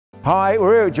Hi,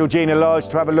 we're here at Georgina Lodge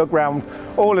to have a look around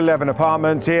all 11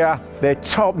 apartments here. They're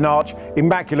top notch,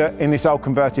 immaculate in this old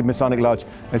converted Masonic Lodge.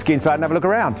 Let's get inside and have a look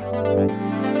around.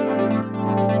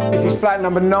 This is flat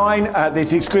number 9 at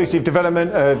this exclusive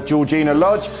development of Georgina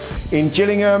Lodge in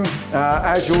Gillingham.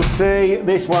 As you'll see,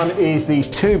 this one is the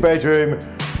 2-bedroom,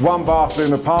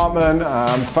 1-bathroom apartment,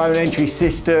 phone entry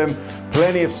system,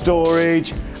 plenty of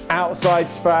storage, outside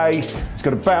space. It's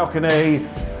got a balcony,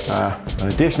 an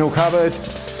additional cupboard.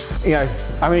 You know,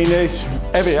 I mean, there's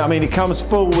everything. I mean, it comes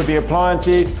full with the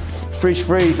appliances, fridge,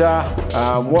 freezer,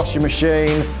 washing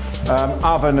machine,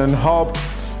 oven and hob.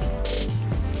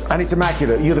 And it's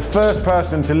immaculate. You're the first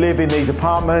person to live in these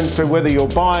apartments, so whether you're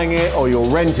buying it or you're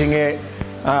renting it,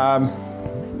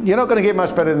 you're not going to get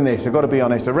much better than this, I've got to be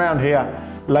honest. Around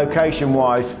here,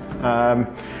 location-wise,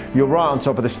 you're right on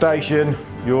top of the station,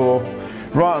 you're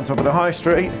right on top of the high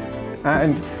street,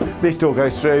 and this door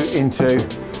goes through into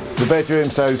the bedroom,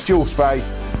 so dual space,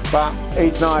 but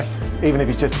it's nice, even if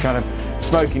it's just kind of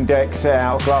smoking deck, set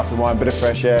out, a glass of wine, bit of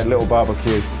fresh air, little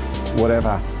barbecue,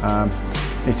 whatever.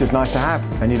 It's just nice to have,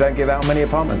 and you don't get that on many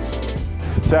apartments.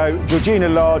 So Georgina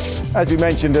Lodge, as we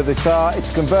mentioned at the start,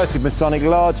 it's a converted Masonic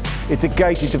Lodge. It's a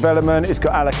gated development, it's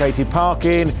got allocated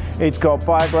parking, it's got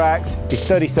bike racks, it's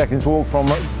 30 seconds walk from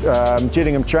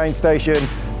Gillingham train station,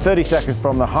 30 seconds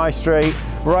from the high street,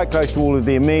 right close to all of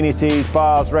the amenities,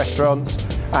 bars, restaurants,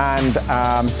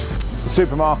 and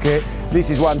supermarket. This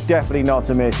is one definitely not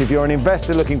to miss. If you're an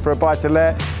investor looking for a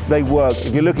buy-to-let, they work.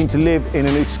 If you're looking to live in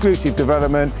an exclusive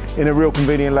development in a real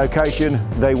convenient location,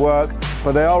 they work.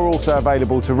 But they are also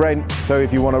available to rent. So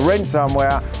if you want to rent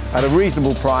somewhere at a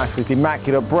reasonable price, this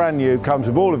immaculate, brand new, comes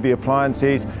with all of the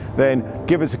appliances, then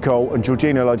give us a call, and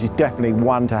Georgina Lodge is definitely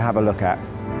one to have a look at.